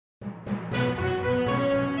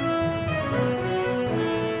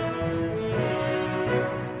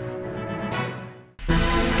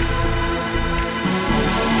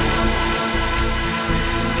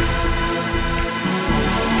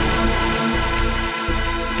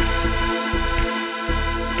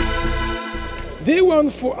Day one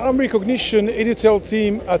for Arm Recognition editorial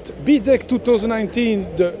team at BIDEC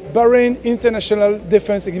 2019, the Bahrain International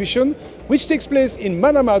Defence Exhibition, which takes place in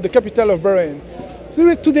Manama, the capital of Bahrain.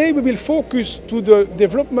 Today we will focus to the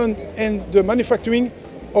development and the manufacturing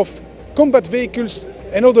of combat vehicles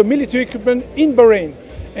and other military equipment in Bahrain.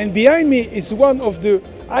 And behind me is one of the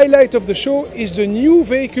highlights of the show is the new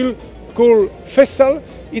vehicle called Faisal.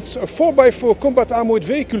 It's a 4x4 combat armored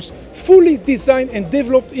vehicles fully designed and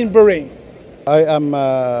developed in Bahrain. I am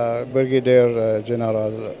Brigadier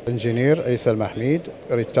General Engineer Aselsan,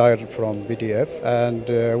 retired from BDF, and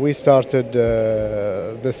we started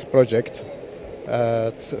this project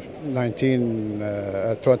at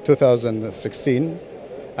 2016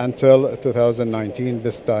 until 2019.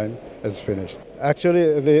 This time is finished.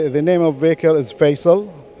 Actually, the name of vehicle is Faisal,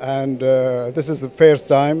 and this is the first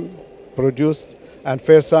time produced and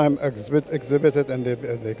first time exhibited in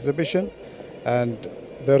the exhibition. And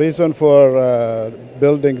the reason for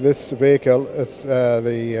building this vehicle is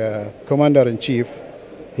the Commander-in-Chief.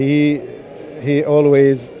 He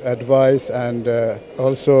always advised, and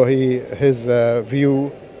also his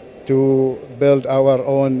view to build our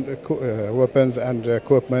own weapons and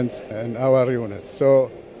equipment in our units.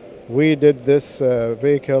 So we did this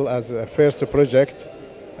vehicle as a first project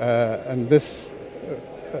in this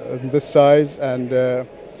size, and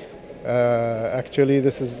actually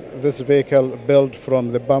this vehicle built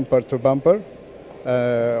from the bumper to bumper.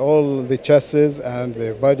 All the chassis and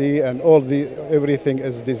the body and everything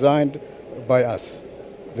is designed by us.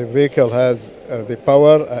 The vehicle has the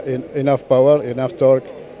power, enough power, enough torque,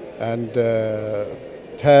 and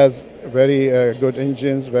it has very good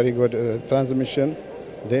engines, very good transmission.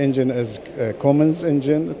 The engine is a Cummins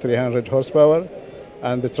engine, 300 horsepower,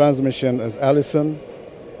 and the transmission is Aselsan.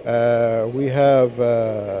 We have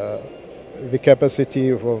the capacity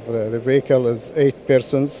of the vehicle is 8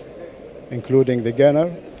 persons, including the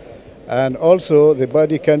gunner. And also the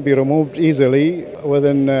body can be removed easily.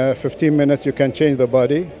 Within 15 minutes you can change the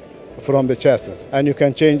body from the chassis. And you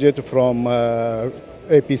can change it from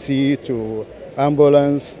APC to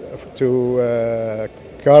ambulance to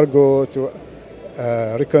cargo to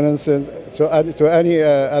reconnaissance, so to any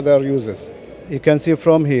other uses. You can see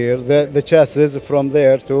from here the chassis from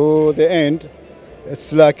there to the end.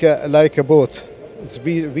 It's like a boat. It's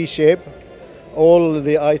V shape. All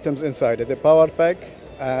the items inside it, the power pack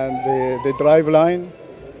and the drive line,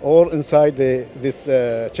 all inside this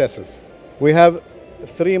chassis. We have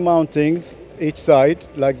 3 mountings each side,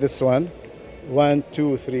 like this one. 1,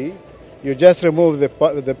 2, 3. You just remove the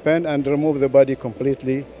pin and remove the body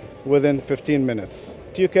completely within 15 minutes.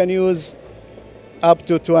 You can use up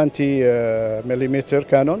to 20 millimeter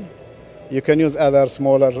cannon. You can use other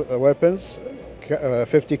smaller weapons,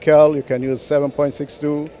 50 cal. You can use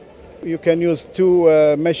 7.62. You can use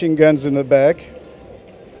 2 machine guns in the back.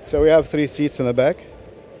 So we have 3 seats in the back,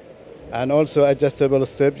 and also adjustable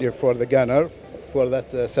steps for the gunner, for that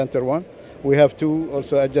center one. We have 2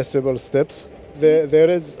 also adjustable steps. There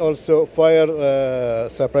is also fire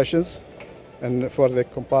suppressions, and for the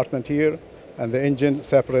compartment here, and the engine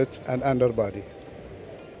separate and underbody.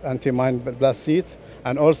 Anti-mine blast seats,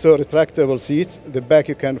 and also retractable seats. The back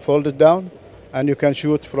you can fold it down, and you can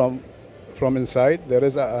shoot from inside. There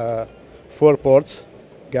is 4 ports,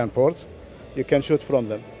 gun ports. You can shoot from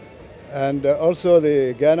them. And also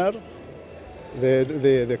the gunner,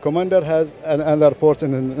 the commander has another port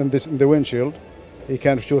in the windshield. He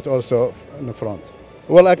can shoot also in the front.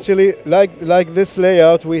 Well, actually, like this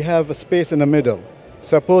layout, we have a space in the middle.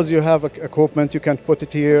 Suppose you have equipment, you can put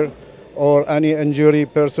it here, or any injury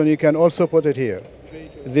person, you can also put it here.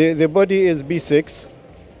 The body is B6,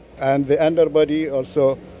 and the underbody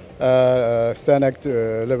also STANAG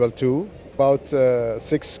level 2, about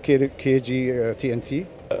 6 kg TNT.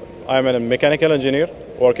 I'm a mechanical engineer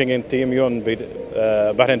working in Team U in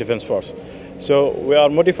Bahrain Defence Force. So we are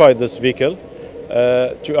modified this vehicle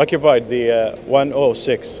to occupy the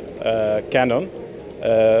 106 cannon.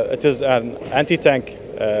 It is an anti-tank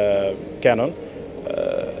cannon.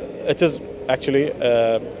 It is actually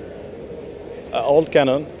an old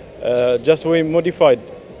cannon. Just we modified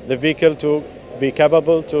the vehicle to be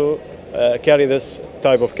capable to carry this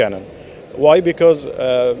type of cannon. Why? Because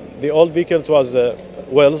the old vehicle was a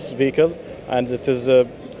Wells vehicle, and it is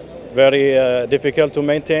very difficult to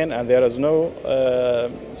maintain, and there is no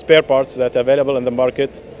spare parts that are available in the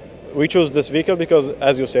market. We chose this vehicle because,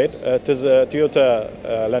 as you said, it is a Toyota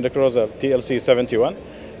Land Cruiser TLC 71.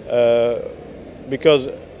 Because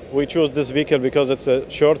we chose this vehicle because it's a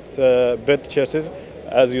short bed chassis,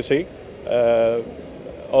 as you see.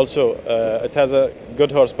 Also, it has a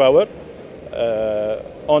good horsepower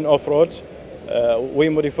on off-roads. We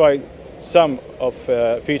modified some of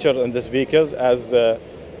features in this vehicle as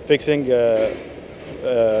fixing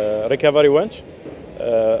recovery winch,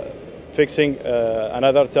 fixing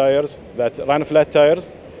another tires that run flat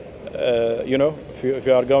tires. You know, if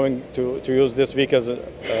you are going to use this vehicle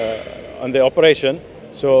on the operation.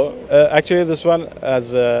 So actually this one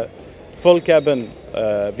has a full cabin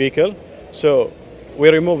vehicle. So we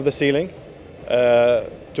remove the ceiling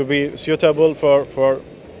to be suitable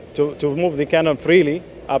to move the cannon freely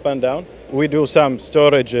up and down. We do some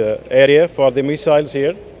storage area for the missiles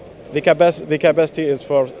here. The capacity is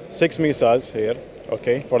for 6 missiles here,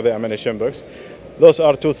 okay, for the ammunition box. Those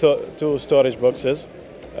are two storage boxes.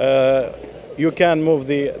 You can move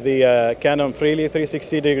the cannon freely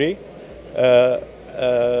 360 degree.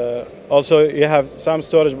 Also, you have some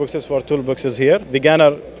storage boxes for toolboxes here. The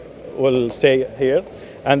gunner will stay here,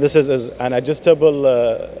 and this is an adjustable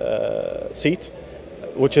seat,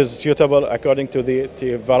 which is suitable according to the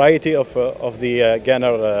variety of the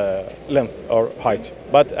gunner length or height.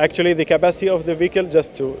 But actually, the capacity of the vehicle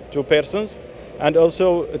just two persons, and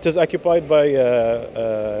also it is occupied by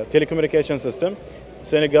telecommunication system,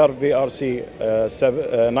 Senegal VRC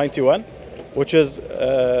 91, which is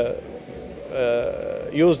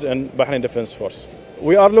used in Bahrain Defence Force.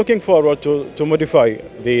 We are looking forward to modify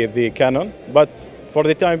the cannon, but for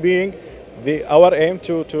the time being, our aim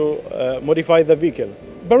to modify the vehicle.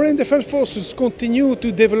 Bahrain Defence Forces continue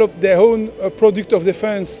to develop their own product of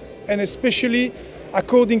defense, and especially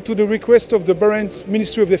according to the request of the Bahrain's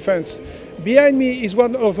Ministry of Defense. Behind me is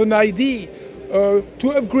one of an idea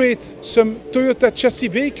to upgrade some Toyota chassis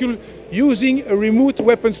vehicle using a remote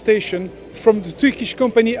weapon station from the Turkish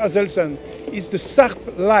company Aselsan. It's the SARP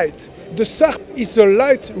Light. The SARP is a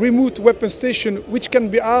light remote weapon station which can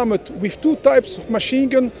be armed with 2 types of machine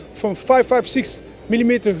gun from 5.56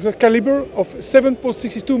 mm caliber of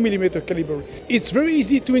 7.62 mm caliber. It's very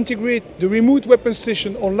easy to integrate the remote weapon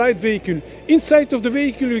station on light vehicle. Inside of the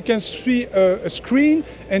vehicle you can see a screen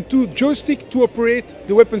and 2 joysticks to operate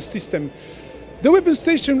the weapon system. The weapon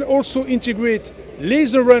station also integrates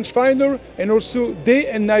laser rangefinder and also day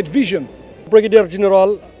and night vision. Brigadier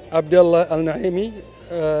General Abdullah Al-Naimi,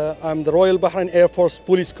 I'm the Royal Bahrain Air Force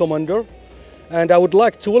Police Commander, and I would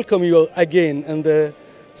like to welcome you again in the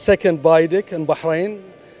second BIDEC in Bahrain.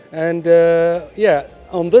 And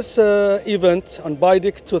on this event on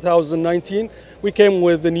BIDEC 2019, we came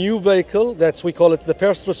with a new vehicle we call it the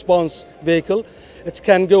first response vehicle. It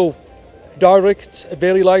can go direct,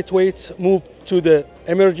 very lightweight, move to the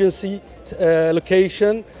emergency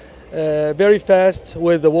location, very fast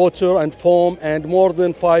with the water and foam and more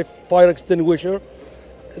than 5 fire extinguisher.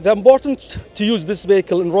 The important to use this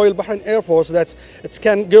vehicle in Royal Bahrain Air Force that it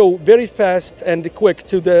can go very fast and quick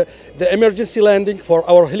to the emergency landing for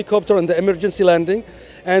our helicopter and the emergency landing.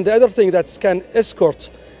 And the other thing that can escort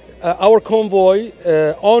our convoy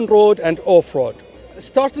on road and off road.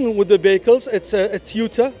 Starting with the vehicles, it's a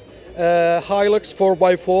Toyota Hilux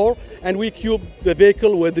 4x4, and we cube the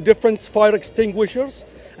vehicle with the different fire extinguishers.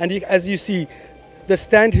 And as you see, the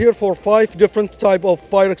stand here for 5 different type of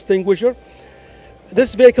fire extinguisher.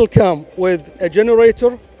 This vehicle comes with a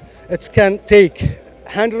generator. It can take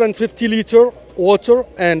 150 liter water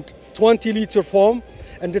and 20 liter foam,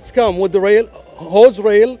 and it's come with the hose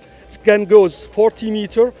rail. It can go 40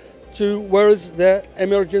 meter to where is the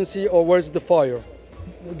emergency or where is the fire.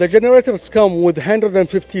 The generators come with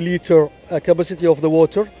 150 liter capacity of the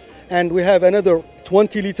water, and we have another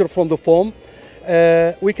 20 liter from the foam.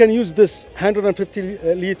 We can use this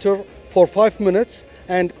 150 liter for 5 minutes,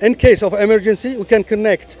 and in case of emergency we can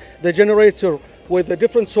connect the generator with a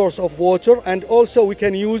different source of water, and also we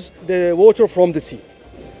can use the water from the sea.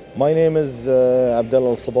 My name is Abdullah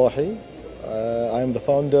Al-Sabahi. I'm the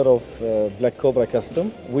founder of Black Cobra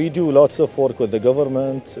Custom. We do lots of work with the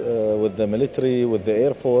government, with the military, with the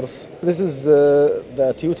Air Force. This is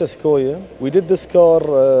the Toyota Sequoia. We did this car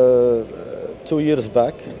 2 years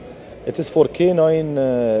back. It is for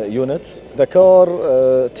K9 units. The car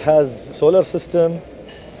it has solar system,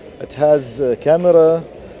 it has camera,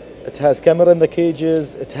 it has camera in the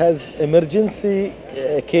cages, it has emergency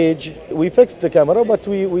cage. We fixed the camera, but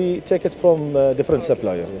we take it from different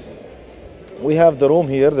suppliers. We have the room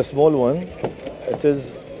here, the small one. It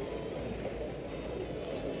has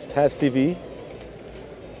CV.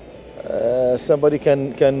 Somebody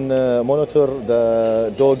can monitor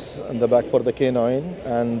the dogs in the back for the K9,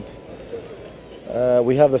 and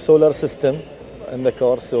we have the solar system in the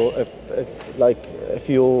car. So if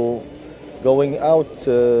you going out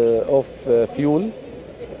of fuel,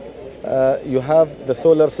 you have the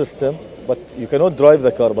solar system, but you cannot drive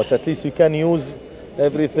the car. But at least you can use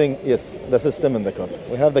everything. Yes, the system in the car.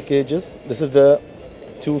 We have the cages. This is the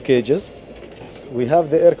 2 cages. We have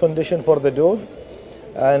the air condition for the dog,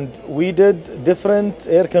 and we did different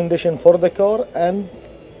air condition for the car and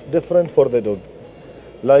different for the dog.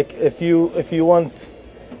 Like if you want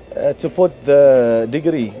to put the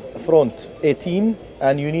degree front 18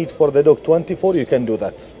 and you need for the dog 24, you can do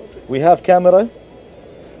that. We have camera,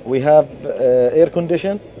 we have air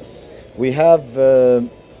condition, we have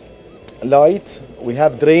light, we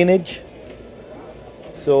have drainage,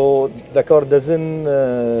 so the car doesn't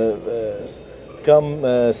come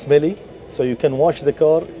smelly, so you can wash the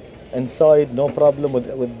car inside, no problem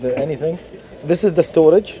with anything. This is the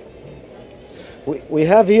storage. We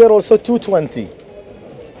have here also 220.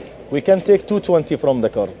 We can take 220 from the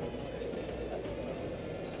car.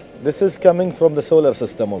 This is coming from the solar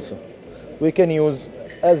system also. We can use,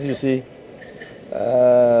 as you see,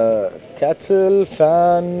 kettle,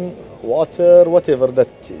 fan, water, whatever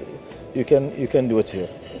that you can do it here.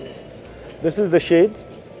 This is the shade.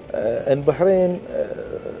 In Bahrain,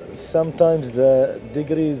 sometimes the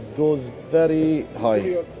degrees goes very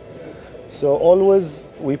high. So always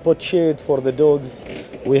we put shade for the dogs.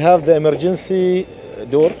 We have the emergency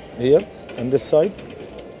door here on this side.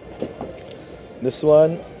 This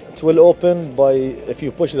one, it will open by, if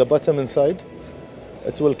you push the button inside,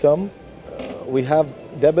 it will come. We have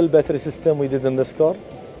double battery system we did in this car.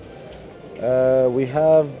 We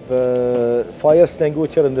have fire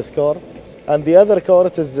extinguisher in this car. And the other car,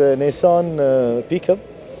 it is a Nissan pickup.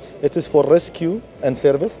 It is for rescue and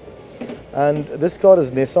service. And this car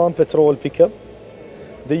is Nissan Patrol pickup.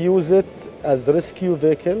 They use it as a rescue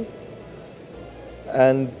vehicle,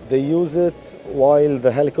 and they use it while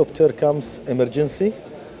the helicopter comes emergency.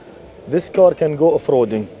 This car can go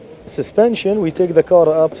off-roading. Suspension, we take the car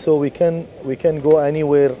up so we can go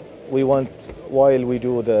anywhere we want while we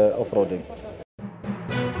do the off-roading.